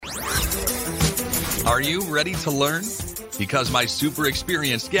Are you ready to learn? Because my super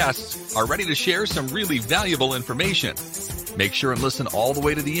experienced guests are ready to share some really valuable information. Make sure and listen all the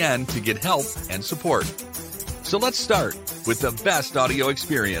way to the end to get help and support. So let's start with the best audio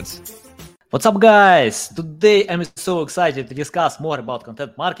experience. What's up, guys? Today I'm so excited to discuss more about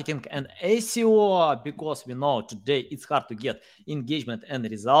content marketing and SEO because we know today it's hard to get engagement and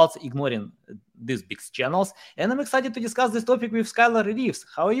results ignoring these big channels. And I'm excited to discuss this topic with Skylar Reeves.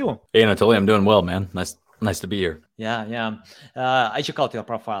 How are you? Hey, Anatoly, I'm doing well, man. Nice to be here. Yeah. I check out your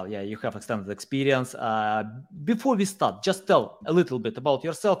profile. Yeah, you have extended experience. Before we start, just tell a little bit about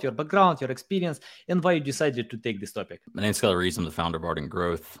yourself, your background, your experience, and why you decided to take this topic. My name's Skylar Reeves. I'm the founder of Ardent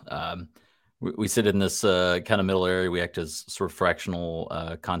Growth. We sit in this kind of middle area. We act as sort of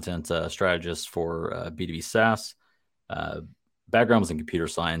fractional content strategists for B2B SaaS. Background was in computer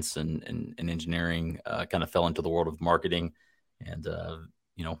science and engineering, kind of fell into the world of marketing and,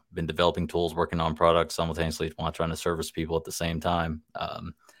 been developing tools, working on products simultaneously while trying to service people at the same time.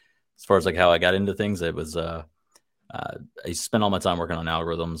 As far as like how I got into things, it was I spent all my time working on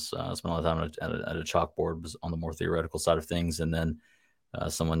algorithms. I spent all the time at a chalkboard, was on the more theoretical side of things. And then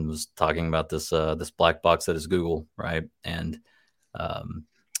someone was talking about this black box that is Google, right? And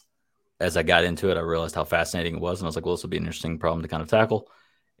as I got into it, I realized how fascinating it was. And I was like, well, this will be an interesting problem to kind of tackle.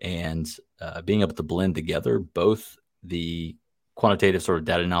 And being able to blend together both the quantitative sort of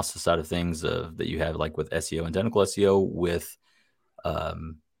data analysis side of things that you have like with SEO and technical SEO with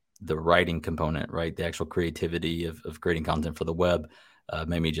the writing component, right? The actual creativity of creating content for the web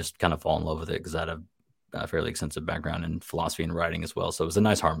made me just kind of fall in love with it because I had a fairly extensive background in philosophy and writing as well. So it was a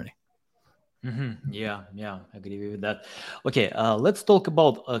nice harmony. Mm-hmm. Yeah, I agree with that. Okay, let's talk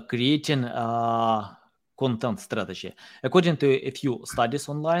about creating content strategy. According to a few studies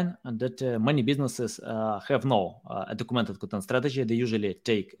online, and that many businesses have no documented content strategy. They usually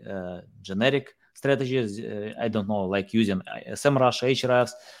take generic strategies. I don't know, like using SEMrush,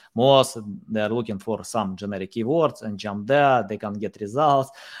 Ahrefs, Moz. They're looking for some generic keywords and jump there. They can get results,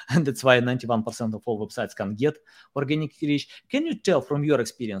 and that's why 91% of all websites can get organic reach. Can you tell from your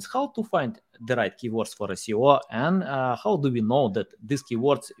experience how to find the right keywords for SEO, and how do we know that these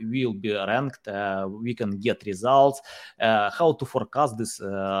keywords will be ranked? We can get results. How to forecast these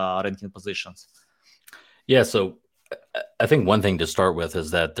ranking positions? Yeah, so I think one thing to start with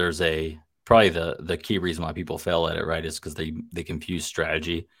is that there's probably the key reason why people fail at it, right, is because they confuse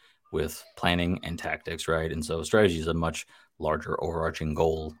strategy with planning and tactics, right? And so strategy is a much larger overarching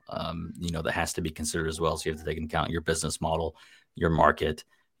goal, that has to be considered as well. So you have to take into account your business model, your market,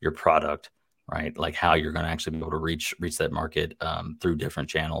 your product, right? Like how you're going to actually be able to reach that market through different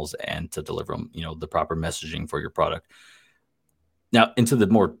channels and to deliver them, the proper messaging for your product. Now, into the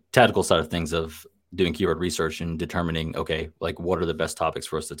more tactical side of things of doing keyword research and determining, okay, like what are the best topics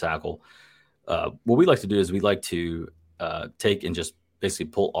for us to tackle? What we like to do is we like to take and just basically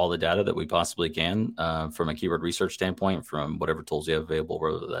pull all the data that we possibly can from a keyword research standpoint, from whatever tools you have available,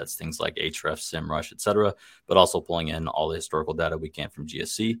 whether that's things like Ahrefs, SEMrush, et cetera, but also pulling in all the historical data we can from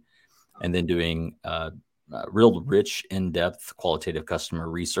GSC, and then doing real rich, in-depth qualitative customer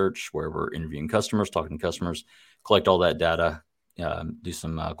research where we're interviewing customers, talking to customers, collect all that data, do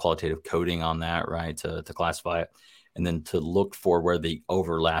some qualitative coding on that, right, to classify it, and then to look for where the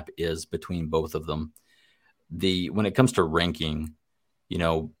overlap is between both of them. When it comes to ranking,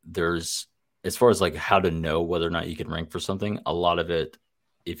 there's, as far as like how to know whether or not you can rank for something, a lot of it,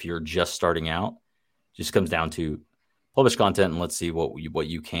 if you're just starting out, just comes down to publish content and let's see what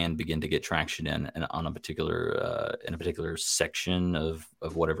you can begin to get traction in on a particular section of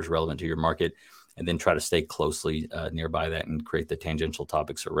whatever's relevant to your market, and then try to stay closely nearby that and create the tangential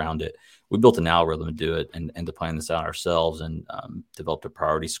topics around it. We built an algorithm to do it and to plan this out ourselves, and developed a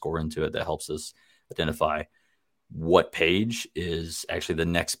priority score into it that helps us identify what page is actually the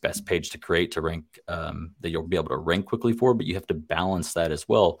next best page to create to rank, that you'll be able to rank quickly for. But you have to balance that as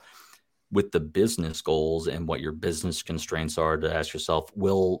well with the business goals and what your business constraints are, to ask yourself,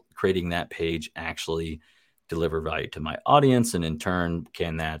 will creating that page actually deliver value to my audience? And in turn,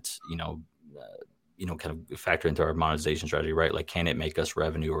 can that, kind of factor into our monetization strategy, right? Like, can it make us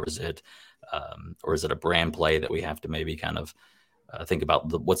revenue, or is it a brand play that we have to maybe kind of think about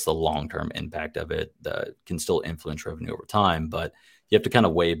what's the long-term impact of it that can still influence revenue over time? But you have to kind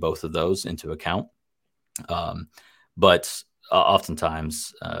of weigh both of those into account. But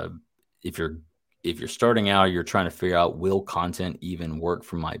oftentimes, if you're starting out, you're trying to figure out, will content even work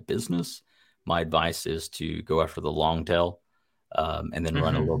for my business? My advice is to go after the long tail, and then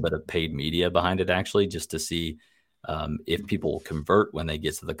run a little bit of paid media behind it, actually, just to see if people convert when they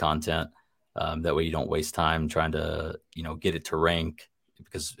get to the content. That way you don't waste time trying to, get it to rank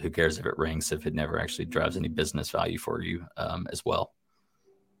because who cares if it ranks if it never actually drives any business value for you as well.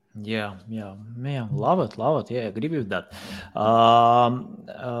 Yeah, love it. Yeah, I agree with that.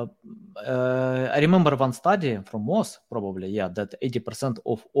 I remember one study from Moz, probably, that 80%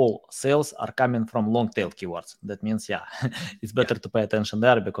 of all sales are coming from long tail keywords. That means, it's better to pay attention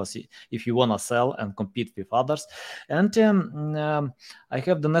there, because if you want to sell and compete with others. And I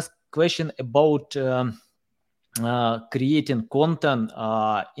have the next question about creating content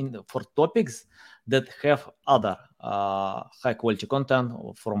for topics that have other high quality content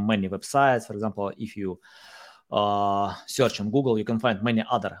from many websites. For example, if you search on Google, you can find many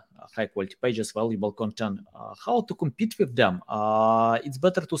other high quality pages, valuable content. How to compete with them? It's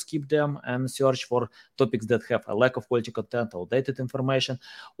better to skip them and search for topics that have a lack of quality content or outdated information,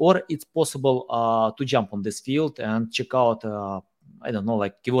 or it's possible to jump on this field and check out I don't know,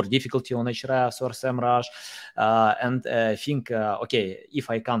 like keyword difficulty on Ahrefs or SEMrush, and think, okay, if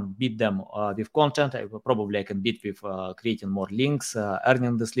I can't beat them with content, probably I can beat with creating more links,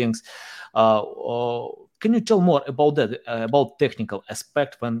 earning these links. Can you tell more about that, about technical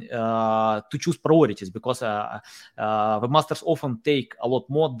aspect when to choose priorities? Because webmasters often take a lot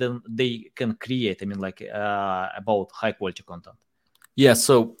more than they can create. I mean, like about high quality content. Yeah,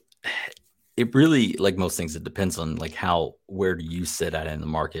 so it really, like most things, it depends on like where do you sit at in the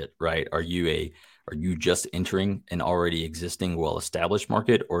market, right? Are you just entering an already existing, well-established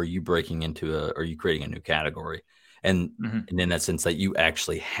market, or are you breaking into are you creating a new category? And in that sense that you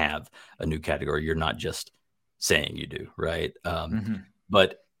actually have a new category, you're not just saying you do, right?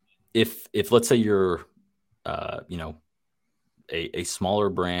 But if let's say you're, a smaller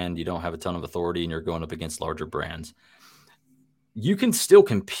brand, you don't have a ton of authority, and you're going up against larger brands, you can still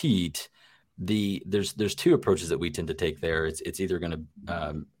compete. There's two approaches that we tend to take there. It's either going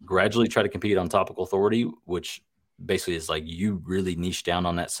to gradually try to compete on topical authority, which basically is like you really niche down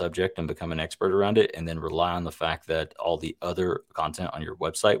on that subject and become an expert around it, and then rely on the fact that all the other content on your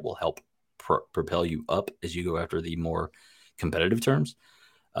website will help propel you up as you go after the more competitive terms.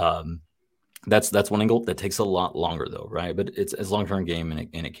 That's one angle. That takes a lot longer though, right? But it's a long-term game,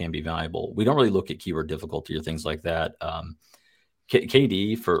 and it can be valuable. We don't really look at keyword difficulty or things like that.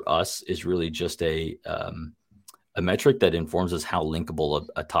 KD for us is really just a metric that informs us how linkable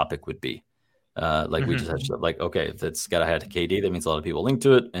a topic would be. We just have to, okay, if it's got a KD, that means a lot of people link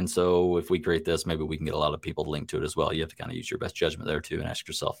to it. And so if we create this, maybe we can get a lot of people to link to it as well. You have to kind of use your best judgment there too, and ask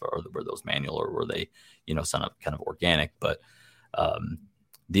yourself, were those manual or were they, sound kind of organic? But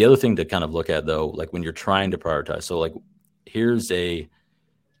the other thing to kind of look at though, like when you're trying to prioritize, so like here's this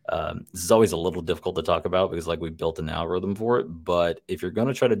is always a little difficult to talk about because like we built an algorithm for it. But if you're going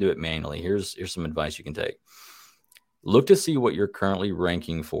to try to do it manually, here's some advice you can take. Look to see what you're currently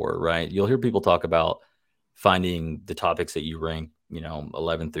ranking for, right? You'll hear people talk about finding the topics that you rank,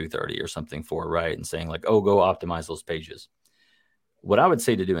 11 through 30 or something for, right? And saying like, oh, go optimize those pages. What I would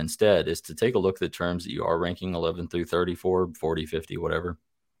say to do instead is to take a look at the terms that you are ranking 11 through 30 for, 40, 50, whatever,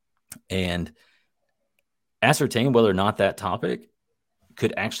 and ascertain whether or not that topic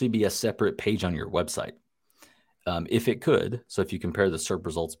could actually be a separate page on your website. If it could, so if you compare the SERP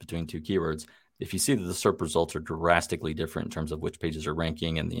results between two keywords, if you see that the SERP results are drastically different in terms of which pages are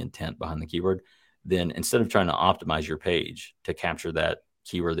ranking and the intent behind the keyword, then instead of trying to optimize your page to capture that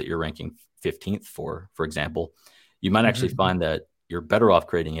keyword that you're ranking 15th for example, you might actually find that you're better off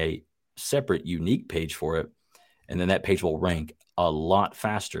creating a separate, unique page for it. And then that page will rank a lot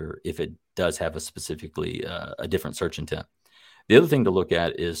faster if it does have specifically a different search intent. The other thing to look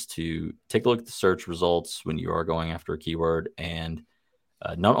at is to take a look at the search results when you are going after a keyword, and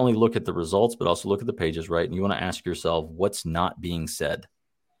not only look at the results, but also look at the pages, right? And you want to ask yourself, what's not being said?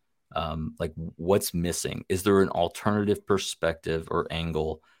 Like what's missing? Is there an alternative perspective or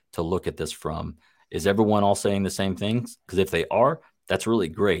angle to look at this from? Is everyone all saying the same things? Because if they are, that's really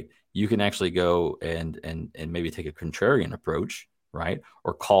great. You can actually go and maybe take a contrarian approach, right?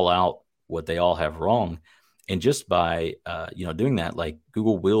 Or call out what they all have wrong. And just by doing that, like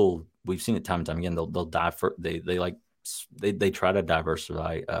Google we've seen it time and time again, they'll dive for they try to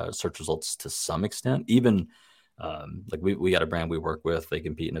diversify search results to some extent. Even we got a brand we work with, they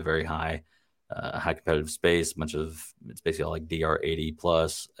compete in a very high competitive space. It's basically all like DR80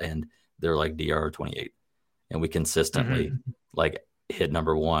 plus, and they're like DR28, and we consistently like hit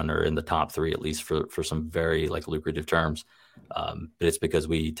number one or in the top three at least for some very like lucrative terms. But it's because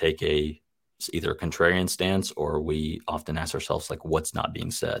we take either a contrarian stance, or we often ask ourselves like what's not being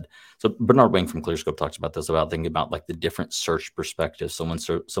said. So Bernard Wing from ClearScope talks about this, about thinking about like the different search perspectives. Someone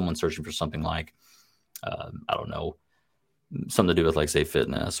searching for something like I don't know, something to do with like say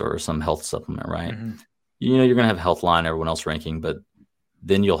fitness or some health supplement, right? You're going to have Healthline, everyone else ranking, but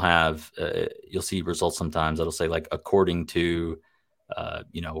then you'll see results sometimes that'll say like according to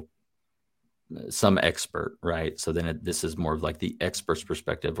some expert, right? So then this is more of like the expert's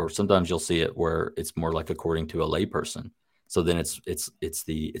perspective, or sometimes you'll see it where it's more like according to a layperson. So then it's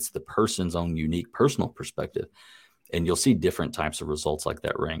the person's own unique personal perspective, and you'll see different types of results like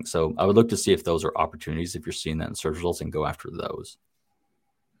that rank. So I would look to see if those are opportunities, if you're seeing that in search results, and go after those.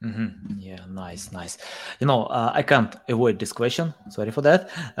 Yeah, nice. I can't avoid this question. Sorry for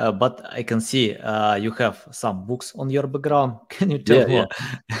that. But I can see you have some books on your background. Can you tell more?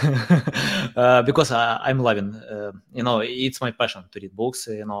 Because I'm loving, it's my passion to read books.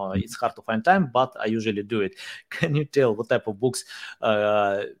 It's hard to find time, but I usually do it. Can you tell what type of books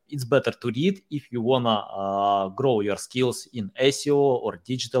it's better to read if you wanna grow your skills in SEO or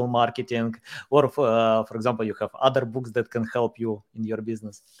digital marketing, or for example, you have other books that can help you in your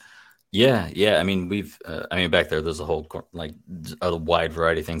business? Yeah. I mean, back there's a whole like a wide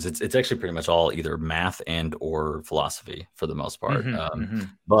variety of things. It's actually pretty much all either math and or philosophy for the most part.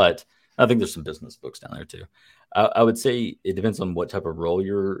 But I think there's some business books down there too. I would say it depends on what type of role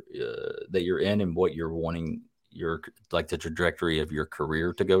that you're in and what you're wanting the trajectory of your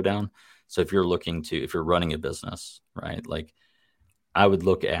career to go down. So if you're running a business, right? Like I would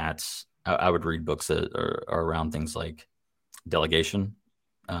read books that are around things like delegation,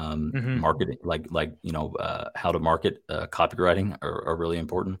 marketing, how to market, copywriting are really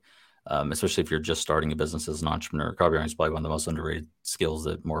important. Especially if you're just starting a business as an entrepreneur. Copywriting is probably one of the most underrated skills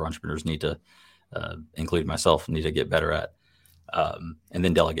that more entrepreneurs need to, including myself, need to get better at. And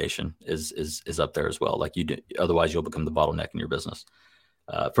then delegation is up there as well. Like otherwise you'll become the bottleneck in your business.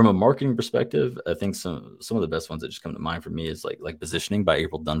 From a marketing perspective, I think some of the best ones that just come to mind for me is like Positioning by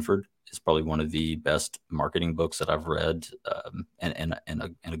April Dunford is probably one of the best marketing books that I've read in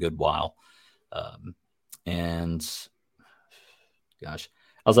a good while. And gosh,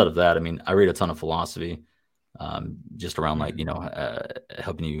 outside of that, I mean, I read a ton of philosophy, just around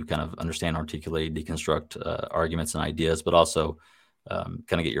helping you kind of understand, articulate, deconstruct arguments and ideas, but also kind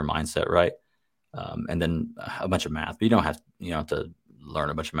of get your mindset right. And then a bunch of math, but you don't have to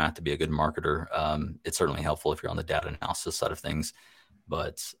learn a bunch of math to be a good marketer. It's certainly helpful if you're on the data analysis side of things,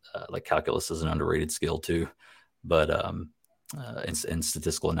 but like calculus is an underrated skill too, but and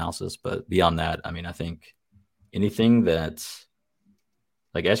statistical analysis. But beyond that, I mean, I think anything that's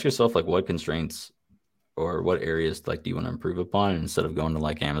like, ask yourself like what constraints or what areas like do you want to improve upon, and instead of going to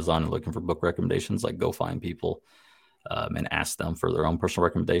like Amazon and looking for book recommendations, like go find people and ask them for their own personal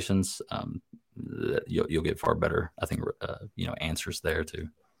recommendations. You'll get far better, I think, answers there too.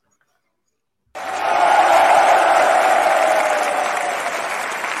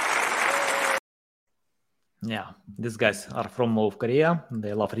 Yeah, these guys are from North Korea.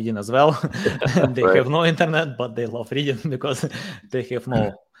 They love reading as well. They have no internet, but they love reading because they have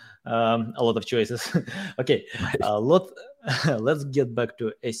a lot of choices. Okay, let's get back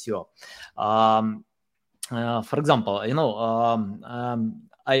to SEO. For example,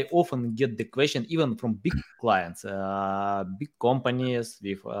 I often get the question, even from big clients, big companies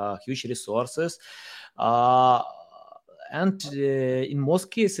with huge resources. And in most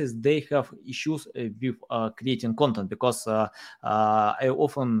cases, they have issues with creating content because I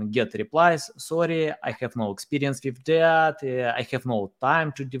often get replies, sorry, I have no experience with that. I have no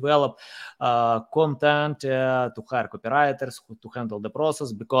time to develop content, to hire copywriters to handle the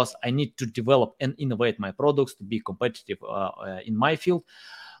process because I need to develop and innovate my products to be competitive in my field.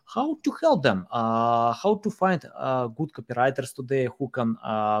 How to help them? How to find good copywriters today who can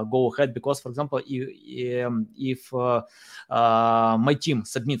go ahead? Because, for example, if my team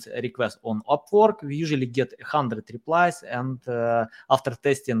submits a request on Upwork, we usually get 100 replies, and after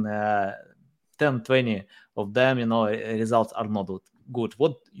testing 10, 20 of them, results are not good.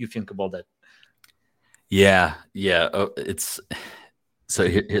 What do you think about that? Yeah. So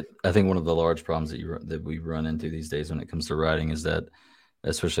I think one of the large problems that we run into these days when it comes to writing is that,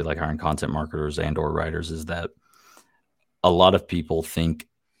 especially like hiring content marketers and or writers, is that a lot of people think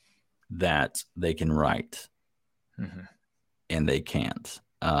that they can write and they can't,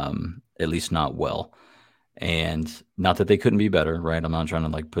 at least not well. And not that they couldn't be better, right? I'm not trying to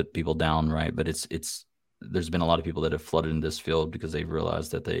like put people down, right? But there's been a lot of people that have flooded in this field because they've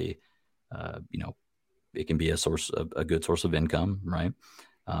realized that they, it can be a good source of income, right?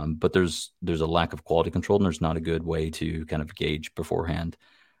 But there's a lack of quality control, and there's not a good way to kind of gauge beforehand.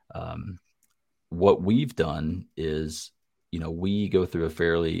 What we've done is, we go through a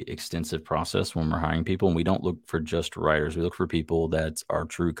fairly extensive process when we're hiring people, and we don't look for just writers. We look for people that are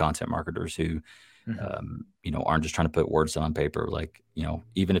true content marketers who aren't just trying to put words down on paper. Like,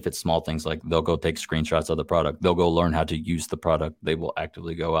 even if it's small things, like they'll go take screenshots of the product, they'll go learn how to use the product. They will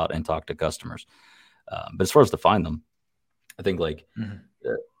actively go out and talk to customers. But as far as to find them, I think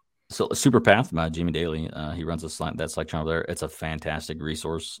so SuperPath by Jimmy Daly, he runs that Slack channel there. It's a fantastic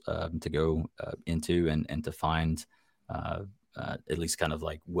resource to go into and to find at least kind of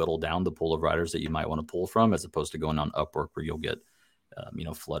like whittle down the pool of writers that you might want to pull from, as opposed to going on Upwork where you'll get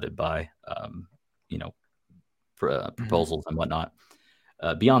flooded by proposals and whatnot.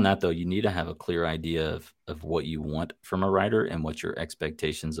 Beyond that, though, you need to have a clear idea of what you want from a writer and what your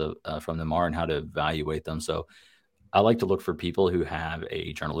expectations from them are and how to evaluate them. So I like to look for people who have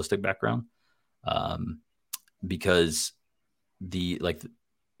a journalistic background, because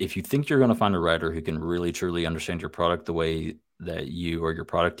if you think you're going to find a writer who can really truly understand your product the way that you or your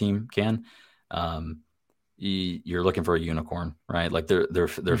product team can, you're looking for a unicorn, right? Like they're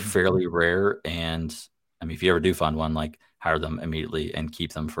fairly rare. And I mean, if you ever do find one, like hire them immediately and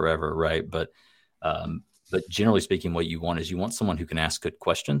keep them forever, right? But generally speaking, what you want is someone who can ask good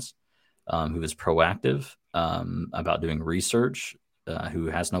questions, who is proactive about doing research, who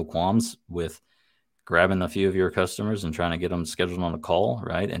has no qualms with grabbing a few of your customers and trying to get them scheduled on a call,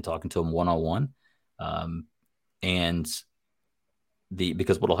 right? And talking to them one-on-one.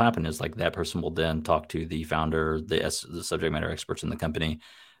 Because what'll happen is like that person will then talk to the founder, the subject matter experts in the company,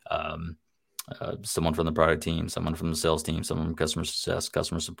 someone from the product team, someone from the sales team, someone from customer success,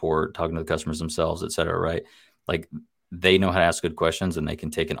 customer support, talking to the customers themselves, et cetera, right? Like they know how to ask good questions and they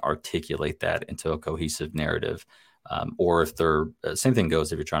can take and articulate that into a cohesive narrative. Or if same thing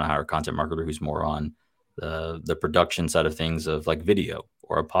goes if you're trying to hire a content marketer who's more on the production side of things, of like video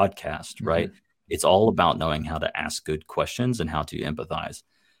or a podcast, right? It's all about knowing how to ask good questions and how to empathize,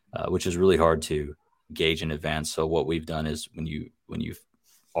 which is really hard to gauge in advance. So what we've done is when you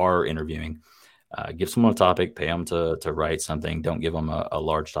are interviewing, give someone a topic, pay them to write something. Don't give them a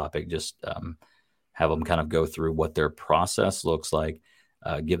large topic. Just have them kind of go through what their process looks like,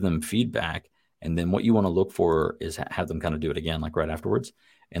 give them feedback. And then what you want to look for is have them kind of do it again, like right afterwards,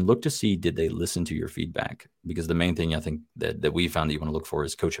 and look to see, did they listen to your feedback? Because the main thing I think that we found that you want to look for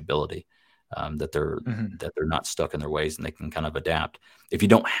is coachability, that they're not stuck in their ways and they can kind of adapt. If you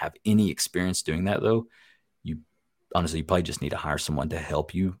don't have any experience doing that, though, you probably just need to hire someone to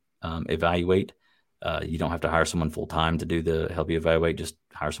help you evaluate. You don't have to hire someone full time to help you evaluate. Just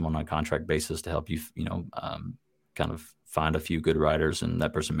hire someone on a contract basis to help you, kind of find a few good writers, and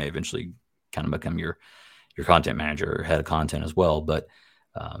that person may eventually kind of become your content manager or head of content as well. But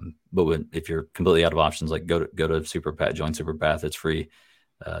if you're completely out of options, like go to SuperPath, join SuperPath. It's free.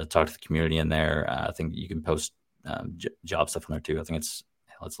 Talk to the community in there. I think you can post job stuff on there too. I think it's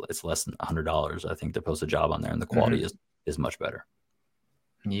less than $100, I think, to post a job on there, and the quality is much better.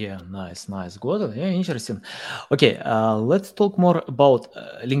 Yeah, nice. Good. Yeah, interesting. Okay, let's talk more about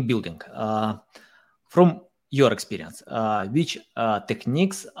link building. From your experience, which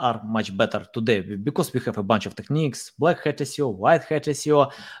techniques are much better today? Because we have a bunch of techniques: black hat SEO, white hat SEO.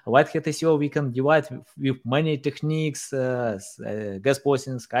 White hat SEO we can divide with many techniques: guest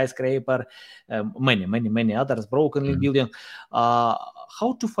posting, skyscraper, many others. Broken link building.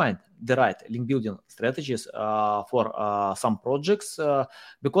 How to find the right link building strategies for some projects?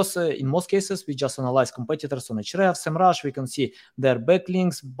 Because in most cases we just analyze competitors on Ahrefs, SEMrush. We can see their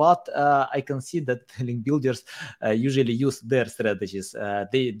backlinks, but I can see that link builders usually use their strategies.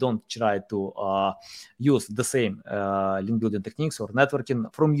 They don't try to use the same link building techniques or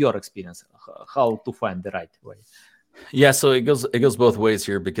networking. From your experience, how to find the right way? Yeah, so it goes both ways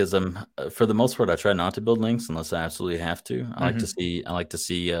here, because for the most part I try not to build links unless I absolutely have to. I like to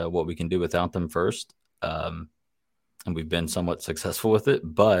see what we can do without them first, and we've been somewhat successful with it.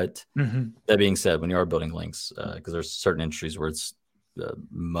 But that being said, when you are building links, because there's certain industries where it's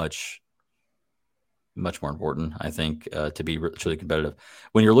much more important, I think, to be truly competitive.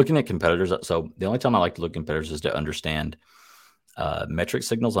 When you're looking at competitors, so the only time I like to look at competitors is to understand metric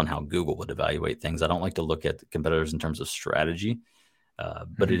signals on how Google would evaluate things. I don't like to look at competitors in terms of strategy,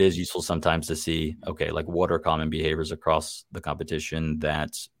 but it is useful sometimes to see, okay, like what are common behaviors across the competition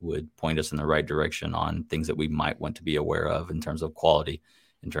that would point us in the right direction on things that we might want to be aware of in terms of quality,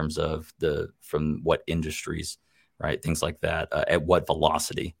 in terms of from what industries, right? Things like that. At what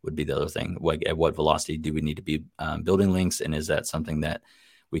velocity would be the other thing. Like at what velocity do we need to be building links? And is that something that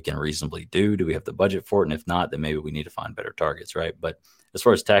we can reasonably do? Do we have the budget for it? And if not, then maybe we need to find better targets, right? But as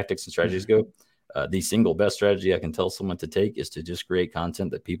far as tactics and strategies go, the single best strategy I can tell someone to take is to just create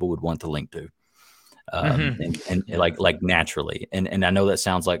content that people would want to link to, and like naturally. And I know that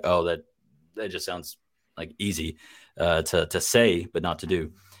sounds like, that just sounds like easy to say, but not to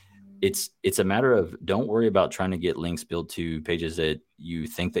do. it's a matter of, don't worry about trying to get links built to pages that you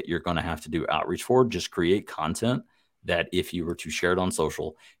think that you're going to have to do outreach for. Just create content that if you were to share it on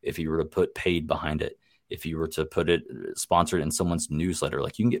social, if you were to put paid behind it, if you were to put it sponsored in someone's newsletter,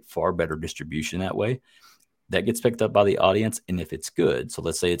 like you can get far better distribution that way. That gets picked up by the audience. And if it's good, so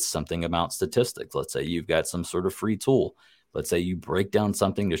let's say it's something about statistics. Let's say you've got some sort of free tool. Let's say you break down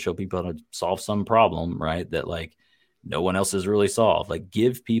something to show people how to solve some problem, right? That like no one else has really solved. Like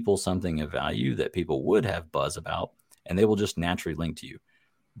give people something of value that people would have buzz about, and they will just naturally link to you.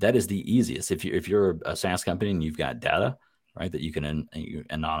 That is the easiest. If you're a SaaS company and you've got data, right, that you can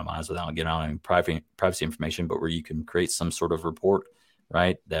anonymize without getting out any privacy information, but where you can create some sort of report,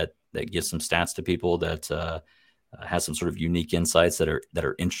 right, that gives some stats to people, that has some sort of unique insights that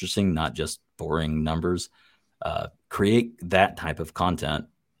are interesting, not just boring numbers. Create that type of content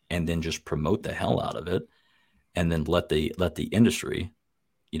and then just promote the hell out of it, and then let the industry,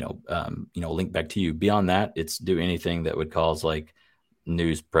 link back to you. Beyond that, it's do anything that would cause like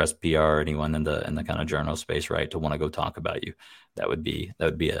news, press, PR, anyone in the kind of journal space, right, to want to go talk about you. That would be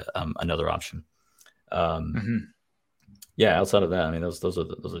another option. Yeah. Outside of that, I mean, that's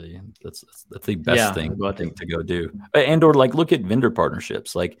the best thing to go do. And or like look at vendor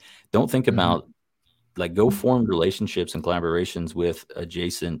partnerships. Like don't think about like go form relationships and collaborations with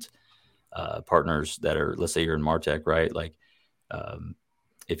adjacent partners that are, let's say you're in MarTech, right? Like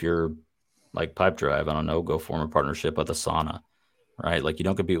if you're like Pipedrive, I don't know, go form a partnership with Asana, right? Like you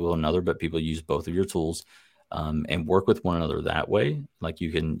don't compete with one another, but people use both of your tools and work with one another that way. Like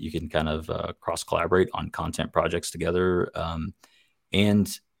you can kind of cross collaborate on content projects together.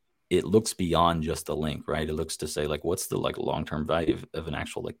 And it looks beyond just the link, right? It looks to say like, what's the like long-term value of an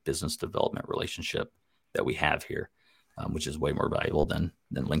actual like business development relationship that we have here, which is way more valuable than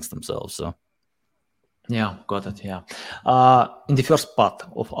links themselves. So. Yeah, got it. Yeah. In the first part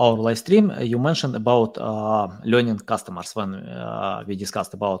of our live stream, you mentioned about learning customers when we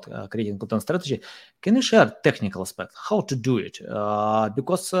discussed about creating content strategy. Can you share technical aspect, how to do it?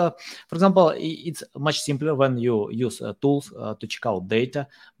 Because, for example, it's much simpler when you use tools to check out data,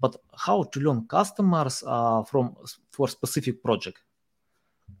 but how to learn customers for specific project?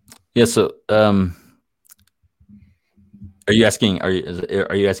 Yeah. So, Are you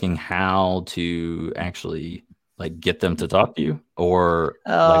asking how to actually like get them to talk to you, or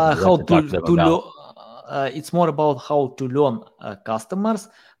like how to learn? It's more about how to learn customers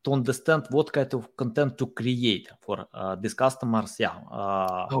to understand what kind of content to create for these customers. Yeah.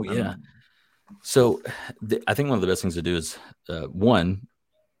 So I think one of the best things to do is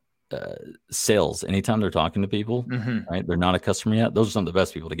sales. Anytime they're talking to people, right? They're not a customer yet. Those are some of the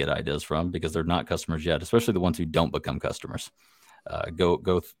best people to get ideas from because they're not customers yet, especially the ones who don't become customers. Go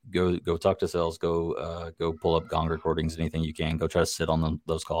talk to sales. Go pull up Gong recordings, anything you can. Go try to sit on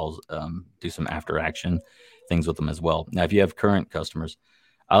those calls. Do some after action things with them as well. Now, if you have current customers,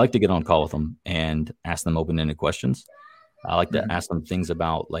 I like to get on a call with them and ask them open-ended questions. I like to ask them things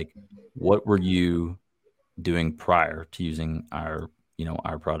about like, what were you doing prior to using our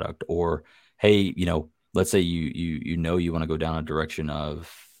product? Or, hey, let's say you want to go down a direction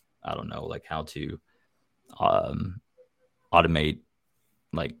of, I don't know, like how to automate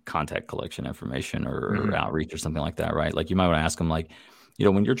like contact collection information or outreach or something like that, right? Like you might want to ask them like,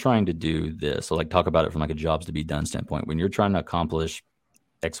 when you're trying to do this, so like talk about it from like a jobs to be done standpoint, when you're trying to accomplish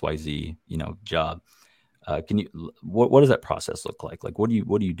XYZ, job, what does that process look like? Like, what do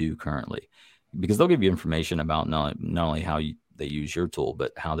you do currently? Because they'll give you information about not only how they use your tool,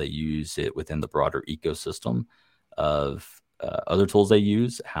 but how they use it within the broader ecosystem of other tools they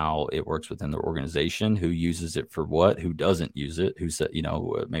use, how it works within their organization, who uses it for what, who doesn't use it, who said,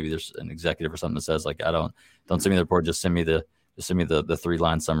 maybe there's an executive or something that says like, don't send me the report, just send me the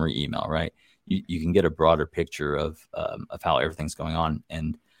 3-line summary email, right? You can get a broader picture of how everything's going on.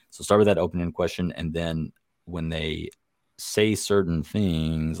 And so start with that open-ended question. And then when they say certain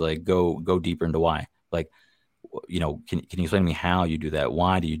things, like go deeper into why, like, can you explain to me how you do that?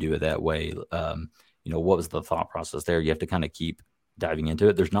 Why do you do it that way? What was the thought process there? You have to kind of keep diving into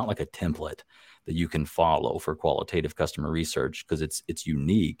it. There's not like a template that you can follow for qualitative customer research because it's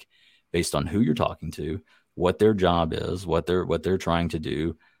unique based on who you're talking to, what their job is, what they're trying to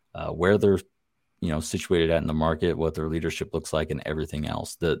do, where they're situated at in the market, what their leadership looks like, and everything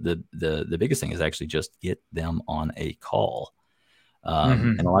else. The biggest thing is actually just get them on a call.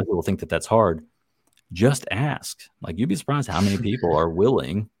 And a lot of people think that that's hard. Just ask. Like, you'd be surprised how many people are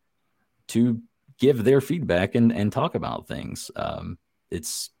willing to give their feedback and talk about things.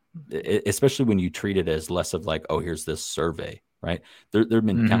 Especially when you treat it as less of like, oh, here's this survey, right? There have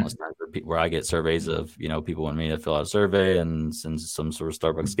been countless times where where I get surveys of, you know, people want me to fill out a survey and send some sort of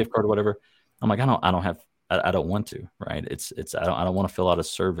Starbucks gift card or whatever. I'm like, I don't want to, right? I don't want to fill out a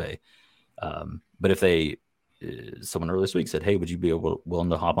survey. But if someone earlier this week said, hey, would you be willing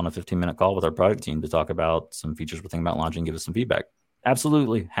to hop on a 15-minute call with our product team to talk about some features we're thinking about launching, give us some feedback?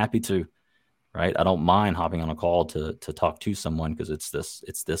 Absolutely. Happy to, right? I don't mind hopping on a call to talk to someone, because it's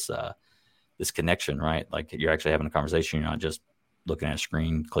this connection, right? Like, you're actually having a conversation. You're not just looking at a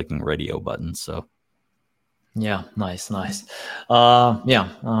screen, clicking radio buttons. So yeah, nice. I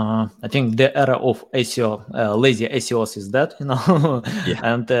think the era of SEO, lazy SEOs, is dead, you know. Yeah.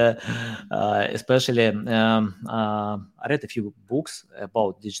 And especially I read a few books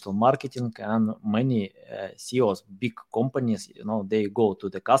about digital marketing, and many CEOs, big companies, you know, they go to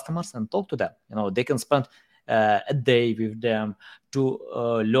the customers and talk to them. You know, they can spend a day with them to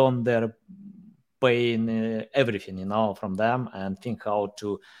learn their pain, everything, you know, from them, and think how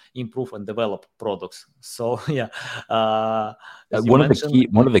to improve and develop products. So yeah, one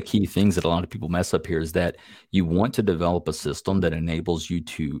of the key things that a lot of people mess up here is that you want to develop a system that enables you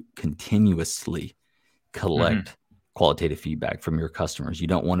to continuously collect qualitative feedback from your customers. You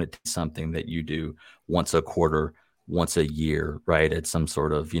don't want it to be something that you do once a quarter, once a year, right? It's some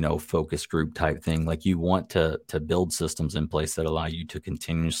sort of, you know, focus group type thing. Like, you want to build systems in place that allow you to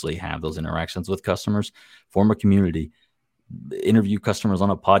continuously have those interactions with customers, form a community, interview customers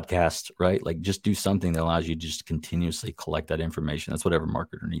on a podcast, right? Like, just do something that allows you to just continuously collect that information. That's what every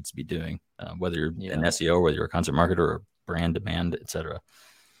marketer needs to be doing, whether you're an SEO, whether you're a content marketer or brand demand, etc.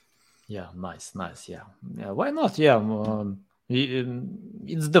 Yeah, nice. Yeah, why not? Yeah.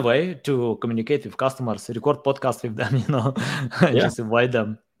 It's the way to communicate with customers, record podcasts with them, you know, just invite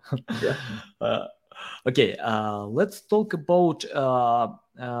them. Okay, let's talk about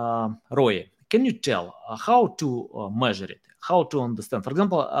ROI. Can you tell how to measure it, how to understand? For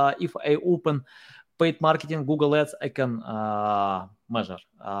example, if I open paid marketing, Google Ads, I can measure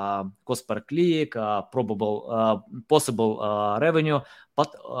cost per click, possible revenue,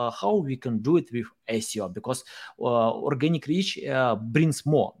 but how we can do it with SEO? Because organic reach brings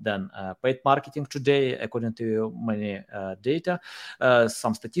more than paid marketing today, according to many data,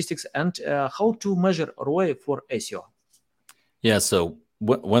 some statistics, and how to measure ROI for SEO. Yeah, so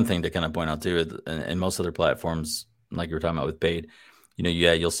one thing to kind of point out too, in most other platforms, like you were talking about with paid, you know,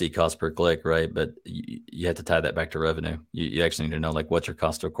 you'll see cost per click, right? But you have to tie that back to revenue. You actually need to know, like, what's your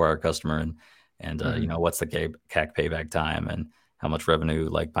cost to acquire a customer, and you know, what's the CAC payback time, and how much revenue,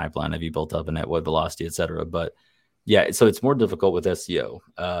 like, pipeline have you built up, and at what velocity, et cetera. But yeah, so it's more difficult with SEO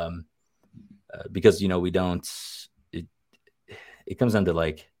because, you know, it comes down to,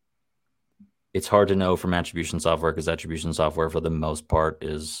 like, it's hard to know from attribution software, because attribution software for the most part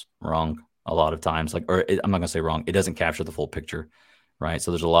is wrong a lot of times. Like, I'm not going to say wrong. It doesn't capture the full picture, right?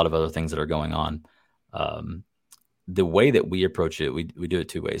 So there's a lot of other things that are going on. The way that we approach it, we do it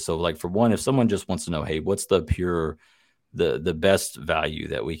two ways. So, like, for one, if someone just wants to know, hey, what's the best value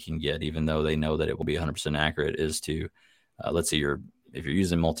that we can get, even though they know that it will be 100% accurate, is to, let's say if you're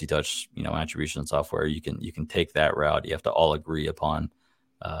using multi-touch, you know, attribution software, you can take that route. You have to all agree upon,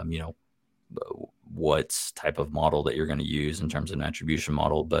 you know, what type of model that you're going to use in terms of an attribution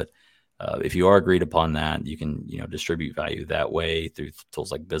model. But if you are agreed upon that, you can, you know, distribute value that way through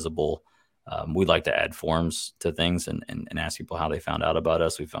tools like Visible. We like to add forms to things and ask people how they found out about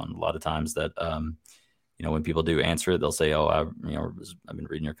us. We found a lot of times that, you know, when people do answer it, they'll say, oh, I've been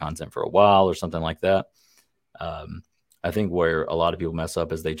reading your content for a while, or something like that. I think where a lot of people mess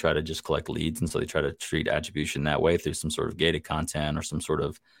up is they try to just collect leads. And so they try to treat attribution that way through some sort of gated content or some sort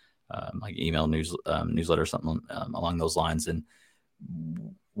of like email newsletter or something along those lines. And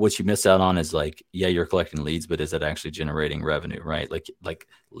what you miss out on is, like, yeah, you're collecting leads, but is it actually generating revenue, right? Like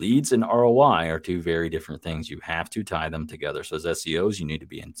leads and ROI are two very different things. You have to tie them together. So as SEOs, you need to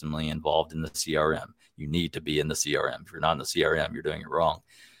be intimately involved in the CRM. You need to be in the CRM. If you're not in the CRM, you're doing it wrong.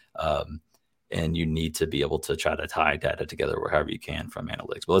 And you need to be able to try to tie data together wherever you can from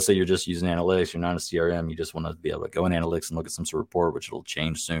analytics. But let's say you're just using analytics, you're not a CRM, you just want to be able to go in analytics and look at some sort of report, which will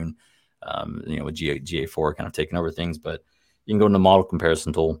change soon, you know, with GA4 kind of taking over things. But you can go into the model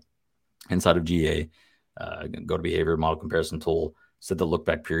comparison tool inside of GA, go to behavior model comparison tool, set the look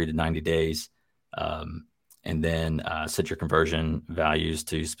back period to 90 days, and then set your conversion values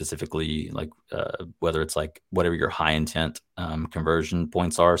to specifically, like, whether it's like whatever your high intent conversion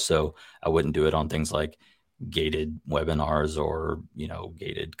points are. So I wouldn't do it on things like gated webinars or, you know,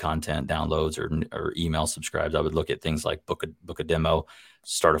 gated content downloads or email subscribes. I would look at things like book a demo,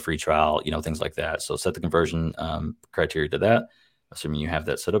 start a free trial, you know, things like that. So set the conversion criteria to that, assuming you have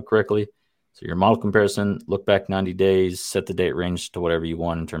that set up correctly. So your model comparison, look back 90 days, set the date range to whatever you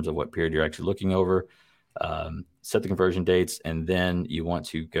want in terms of what period you're actually looking over, set the conversion dates, and then you want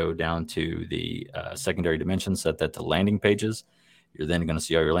to go down to the secondary dimensions, set that to landing pages. You're then going to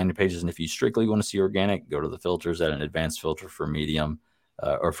see all your landing pages. And if you strictly want to see organic, go to the filters, add an advanced filter for medium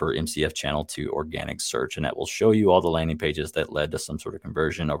or for MCF channel to organic search. And that will show you all the landing pages that led to some sort of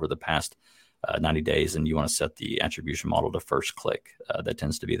conversion over the past 90 days. And you want to set the attribution model to first click. That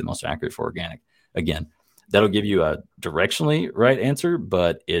tends to be the most accurate for organic. Again, that'll give you a directionally right answer,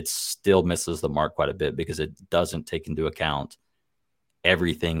 but it still misses the mark quite a bit because it doesn't take into account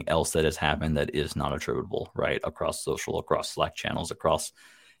everything else that has happened that is not attributable, right? Across social, across Slack channels, across,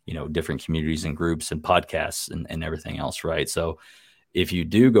 different communities and groups and podcasts and everything else, right? So if you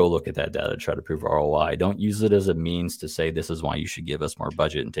do go look at that data to try to prove ROI, don't use it as a means to say this is why you should give us more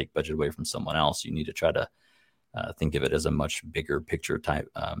budget and take budget away from someone else. You need to try to think of it as a much bigger picture type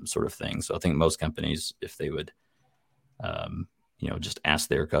sort of thing. So I think most companies, if they would, just ask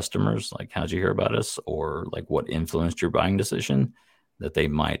their customers, like, how'd you hear about us? Or like, what influenced your buying decision? That they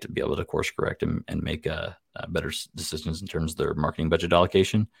might be able to course correct and make better decisions in terms of their marketing budget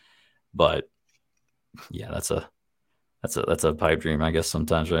allocation. But yeah, that's a pipe dream, I guess,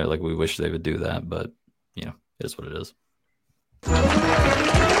 sometimes, right? Like, we wish they would do that, but it is what it is.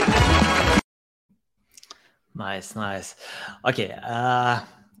 Nice. Okay, I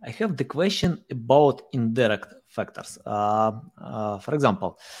have the question about indirect factors. For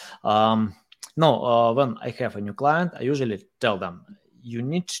example, when I have a new client, I usually tell them, you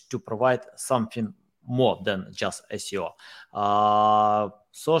need to provide something more than just SEO.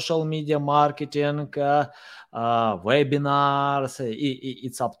 Social media marketing, webinars,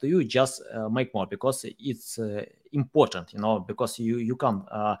 it's up to you. Just make more because it's important, because you can't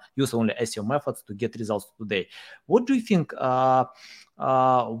use only SEO methods to get results today. What do you think?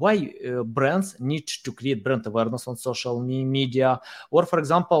 Why brands need to create brand awareness on social media, or, for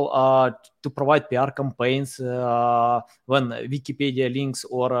example, to provide PR campaigns when Wikipedia links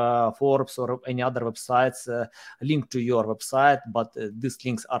or Forbes or any other websites link to your website, but these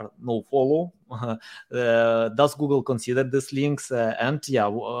links are no follow. Does Google consider these links?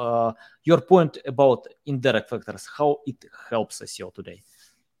 Your point about indirect factors, how it helps SEO today?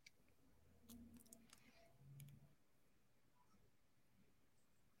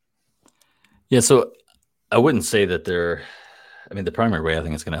 Yeah, so I wouldn't say that the primary way I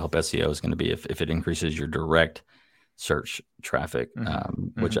think it's going to help SEO is going to be if it increases your direct search traffic,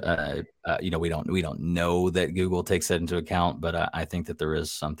 which we don't know that Google takes that into account, but I think that there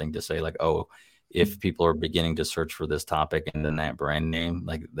is something to say, like, if people are beginning to search for this topic and then that brand name,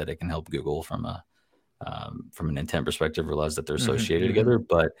 like, that it can help Google from an intent perspective realize that they're associated together.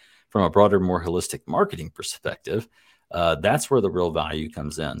 But from a broader, more holistic marketing perspective, that's where the real value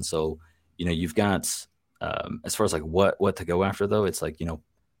comes in. So you've got, as far as like what to go after, though, it's like,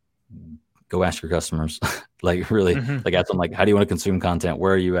 go ask your customers, like, really, like, ask them, like, how do you want to consume content?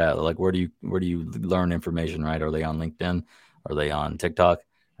 Where are you at? Like, where do you learn information, right? Are they on LinkedIn? Are they on TikTok?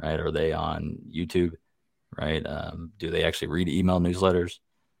 Right? Are they on YouTube? Right? Do they actually read email newsletters?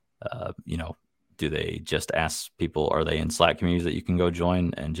 Do they just ask people, are they in Slack communities that you can go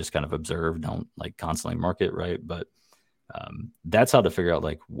join and just kind of observe, don't like constantly market, right? But that's how to figure out,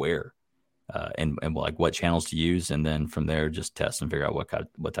 like, where. And like what channels to use, and then from there just test and figure out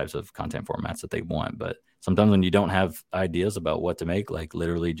what types of content formats that they want. But sometimes when you don't have ideas about what to make, like,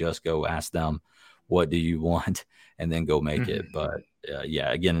 literally just go ask them, what do you want, and then go make it. But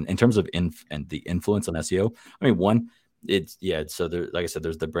again, in terms of the influence on SEO, so there, like I said,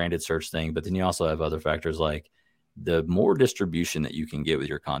 there's the branded search thing, but then you also have other factors like the more distribution that you can get with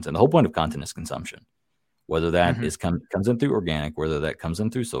your content. The whole point of content is consumption. Whether that comes in through organic, whether that comes in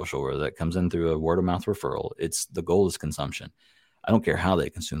through social, whether that comes in through a word of mouth referral, the goal is consumption. I don't care how they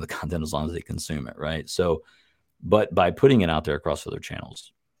consume the content as long as they consume it, right? So, but by putting it out there across other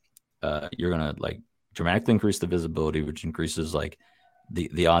channels, you're gonna like dramatically increase the visibility, which increases like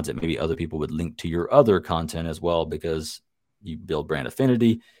the odds that maybe other people would link to your other content as well, because you build brand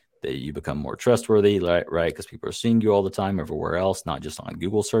affinity, that you become more trustworthy, right? Because people are seeing you all the time everywhere else, not just on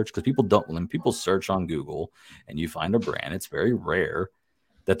Google search. Because when people search on Google and you find a brand, it's very rare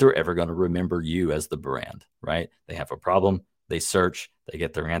that they're ever going to remember you as the brand, right? They have a problem, they search, they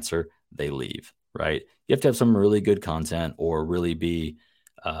get their answer, they leave, right? You have to have some really good content or really be,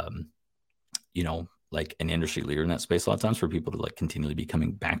 like an industry leader in that space a lot of times for people to like continually be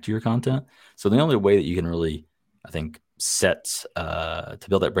coming back to your content. So the only way that you can really, I think, set to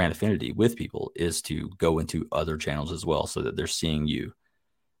build that brand affinity with people is to go into other channels as well, so that they're seeing you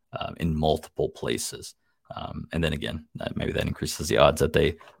in multiple places. And then again, maybe that increases the odds that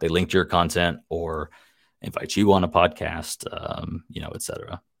they link to your content or invite you on a podcast,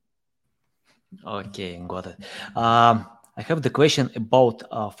 etc. Okay, got it. I have the question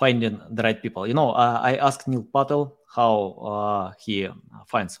about finding the right people. I asked Neil Patel how he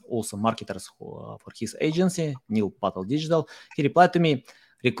finds also marketers for his agency, Neil Patel Digital. He replied to me,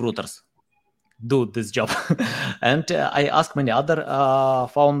 recruiters do this job. And I asked many other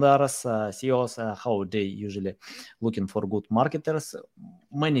founders, CEOs, how they usually looking for good marketers.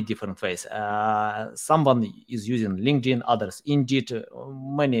 Many different ways. Someone is using LinkedIn, others Indeed,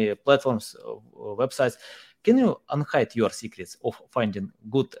 many platforms, websites. Can you unhide your secrets of finding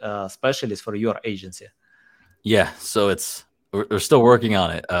good specialists for your agency? Yeah, so we're still working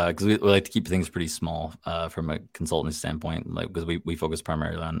on it because we like to keep things pretty small from a consulting standpoint, like because we focus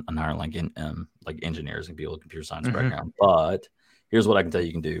primarily on hiring like engineers and people with computer science background. But here's what I can tell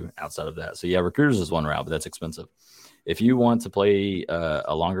you can do outside of that. So yeah, recruiters is one route, but that's expensive. If you want to play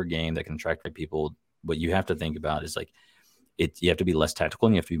a longer game that can attract people, what you have to think about is you have to be less tactical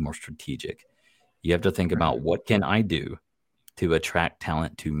and you have to be more strategic. You have to think about what can I do to attract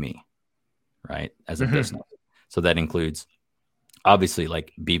talent to me, right? As a business. So that includes obviously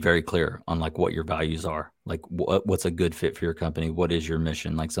be very clear on what your values are, what's a good fit for your company. What is your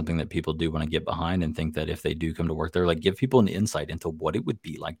mission? Something that people do want to get behind and think that if they do come to work there, give people an insight into what it would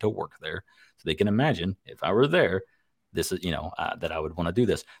be like to work there. So they can imagine if I were there, this is, that I would want to do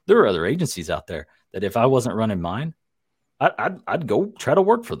this. There are other agencies out there that if I wasn't running mine, I'd go try to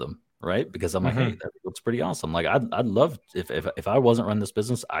work for them. Right. Because I'm hey, that looks pretty awesome. I'd love if I wasn't running this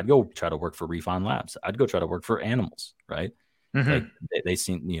business, I'd go try to work for Refine Labs. I'd go try to work for Animals. Right. They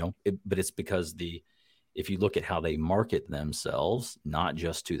seem, but it's because if you look at how they market themselves, not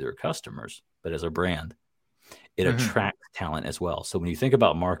just to their customers, but as a brand, it attracts talent as well. So when you think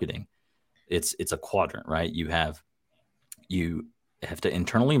about marketing, it's a quadrant, right? You have to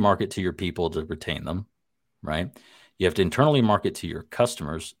internally market to your people to retain them. Right. You have to internally market to your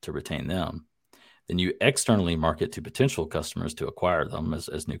customers to retain them. Then you externally market to potential customers to acquire them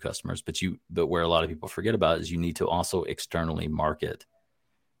as new customers. But where a lot of people forget about is you need to also externally market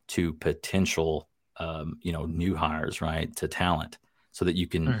to potential, new hires, right? To talent, so that you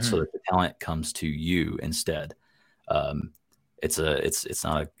can, so that the talent comes to you instead. It's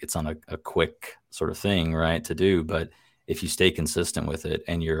not a quick sort of thing, right, to do. But if you stay consistent with it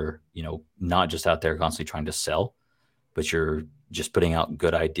and you're, not just out there constantly trying to sell, but you're just putting out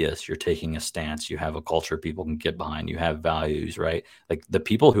good ideas. You're taking a stance. You have a culture people can get behind. You have values, right? The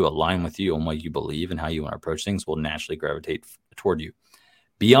people who align with you on what you believe and how you want to approach things will naturally gravitate toward you.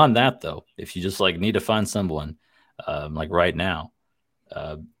 Beyond that, though, if you just need to find someone, right now,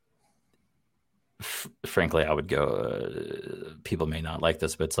 frankly, I would go, people may not like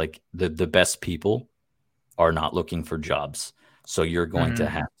this, but it's the best people are not looking for jobs. So you're going to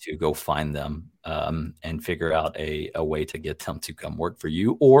have to go find them and figure out a way to get them to come work for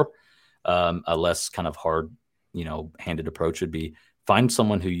you. Or a less kind of hard, handed approach would be find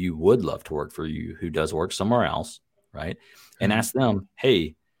someone who you would love to work for you, who does work somewhere else, right? And ask them,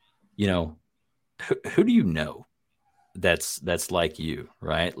 hey, who do you know that's like you,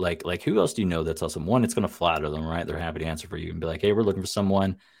 right? Like who else do you know that's awesome? One, it's going to flatter them, right? They're happy to answer for you and be like, hey, we're looking for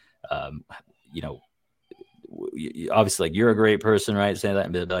someone, obviously you're a great person, right? Say that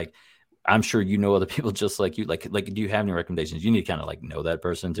and be like, I'm sure other people just like you. Like, do you have any recommendations? You need to kind of know that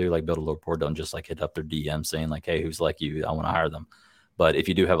person too, build a little rapport. Don't just hit up their DM saying hey, who's like you? I want to hire them. But if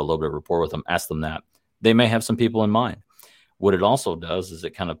you do have a little bit of rapport with them, ask them that. They may have some people in mind. What it also does is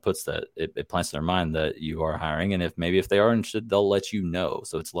it kind of puts it plants in their mind that you are hiring. And if they are interested, they'll let you know.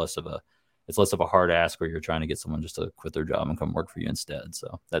 So it's less of a hard ask where you're trying to get someone just to quit their job and come work for you instead.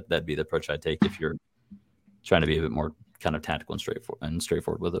 So that'd be the approach I'd take if you're trying to be a bit more kind of tactical and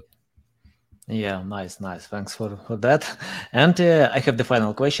straightforward with it. Yeah, nice. Thanks for that. And I have the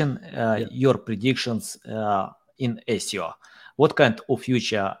final question. Your predictions in SEO. What kind of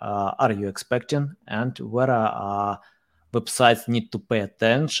future are you expecting, and where websites need to pay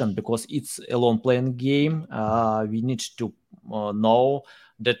attention? Because it's a long-playing game. We need to know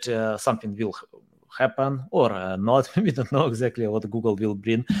that something will happen or not. We don't know exactly what Google will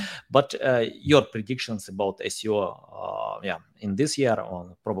bring, but your predictions about SEO, in this year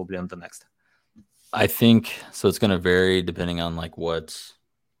or probably in the next. I think so. It's going to vary depending on what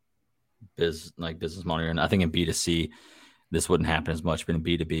business model. And I think in B2C, this wouldn't happen as much, but in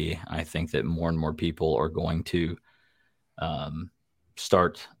B2B, I think that more and more people are going to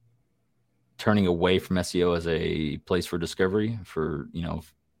start turning away from SEO as a place for discovery. For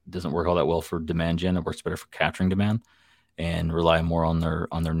doesn't work all that well for demand gen. It works better for capturing demand. and rely more on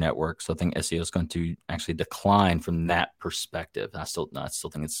their network. So I think SEO is going to actually decline from that perspective. I still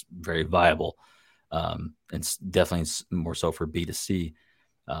think it's very viable. It's definitely more so for B2C.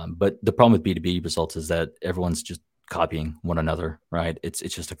 But the problem with B2B results is that everyone's just copying one another, right? It's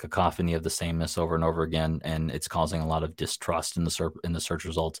just a cacophony of the sameness over and over again, and it's causing a lot of distrust in the search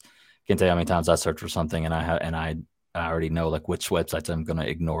results. I can't tell you how many times I search for something and I already know like which websites I'm going to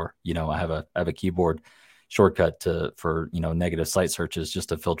ignore. I have a keyboard shortcut for negative site searches just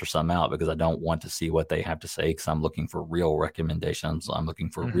to filter some out because I don't want to see what they have to say because I'm looking for real recommendations. I'm looking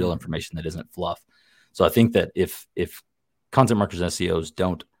for real information that isn't fluff. So I think that if content marketers and SEOs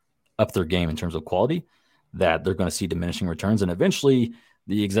don't up their game in terms of quality, that they're going to see diminishing returns. And eventually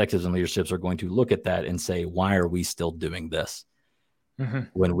the executives and leaderships are going to look at that and say, why are we still doing this?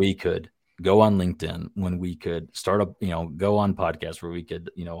 When we could go on LinkedIn, when we could start up, go on podcasts where we could,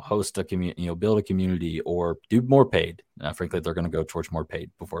 host a community, build a community or do more paid. Frankly, they're going to go towards more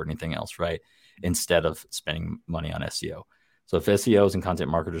paid before anything else, right? Instead of spending money on SEO. So if SEOs and content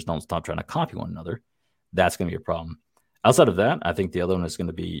marketers don't stop trying to copy one another, that's going to be a problem. Outside of that, I think the other one is going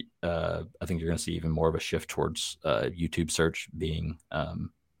to be, I think you're going to see even more of a shift towards YouTube search being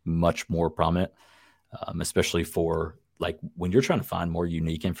much more prominent, especially for like when you're trying to find more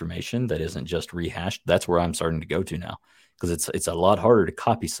unique information that isn't just rehashed. That's where I'm starting to go to now because it's a lot harder to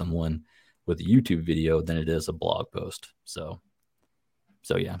copy someone with a YouTube video than it is a blog post. So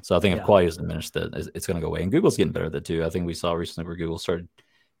yeah. So I think if quality is diminished, that it's going to go away. And Google's getting better at that too. I think we saw recently where Google started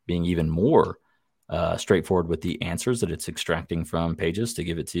being even more straightforward with the answers that it's extracting from pages to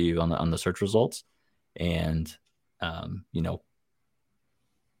give it to you on the search results. And,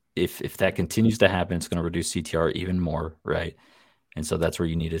 if that continues to happen, it's going to reduce CTR even more. Right. And so that's where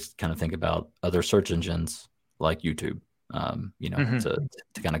you need to kind of think about other search engines like YouTube,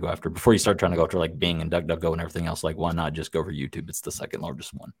 to kind of go after before you start trying to go after like Bing and DuckDuckGo and everything else. Like, why not just go for YouTube? It's the second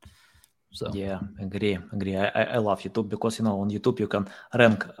largest one. So yeah, agree. I love YouTube because on YouTube you can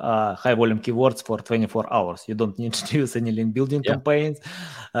rank high volume keywords for 24 hours. You don't need to use any link building campaigns.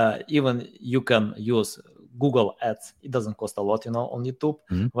 Even you can use Google Ads. It doesn't cost a lot, on YouTube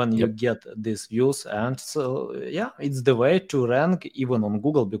when you get these views. And so it's the way to rank even on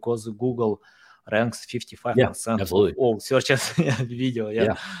Google because Google ranks 55% of all searches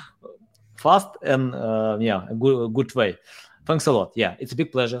video. Fast and a good way. Thanks a lot. Yeah, it's a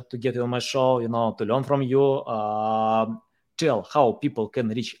big pleasure to get you on my show, to learn from you, tell how people can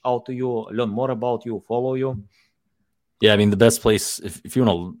reach out to you, learn more about you, follow you. Yeah, I mean, the best place, if you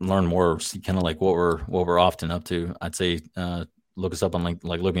want to learn more, see kind of like what we're often up to, I'd say look us up on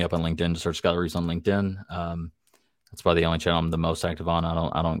look me up on LinkedIn, search Scott Ruiz on LinkedIn. That's probably the only channel I'm the most active on.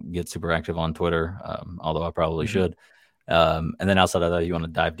 I don't get super active on Twitter, although I probably should. And then outside of that, you want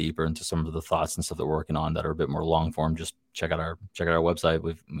to dive deeper into some of the thoughts and stuff that we're working on that are a bit more long form. Just check out our website.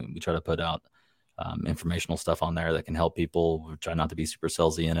 We try to put out informational stuff on there that can help people. We try not to be super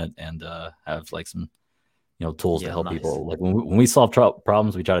salesy in it and have like some tools to help people. Like when we solve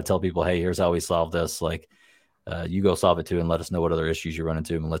problems, we try to tell people, hey, here's how we solve this. Like you go solve it too, and let us know what other issues you run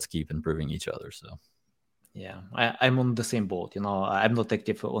into, and let's keep improving each other. So yeah, I'm on the same boat. I'm not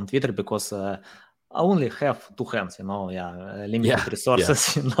active on Twitter because I only have two hands, limited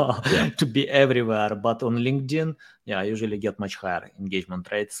resources, to be everywhere. But on LinkedIn, I usually get much higher engagement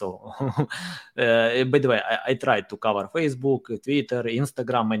rate. So, by the way, I tried to cover Facebook, Twitter,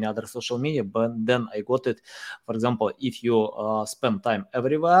 Instagram, many other social media, but then I got it. For example, if you spend time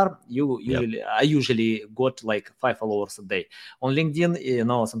everywhere, I usually got like 5 followers a day. On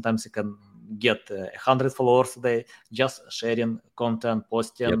LinkedIn, sometimes you can get 100 followers a day, just sharing content,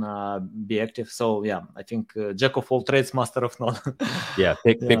 posting, be active. So I think jack of all trades, master of none.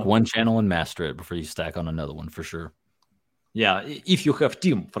 Pick one channel and master it before you stack on another one for sure. Yeah, if you have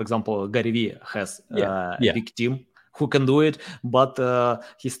team, for example, Gary Vee has a big team who can do it, but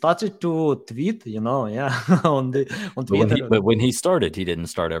he started to tweet, on Twitter. But when he started, he didn't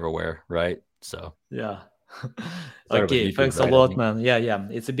start everywhere, right? So Okay, thanks a lot, man. Yeah.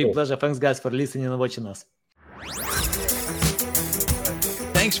 It's a big pleasure. Thanks, guys, for listening and watching us.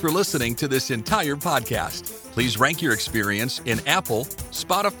 Thanks for listening to this entire podcast. Please rank your experience in Apple,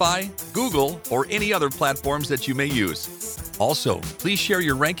 Spotify, Google, or any other platforms that you may use. Also, please share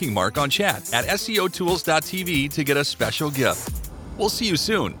your ranking mark on chat at SEOtools.tv to get a special gift. We'll see you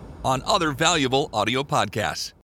soon on other valuable audio podcasts.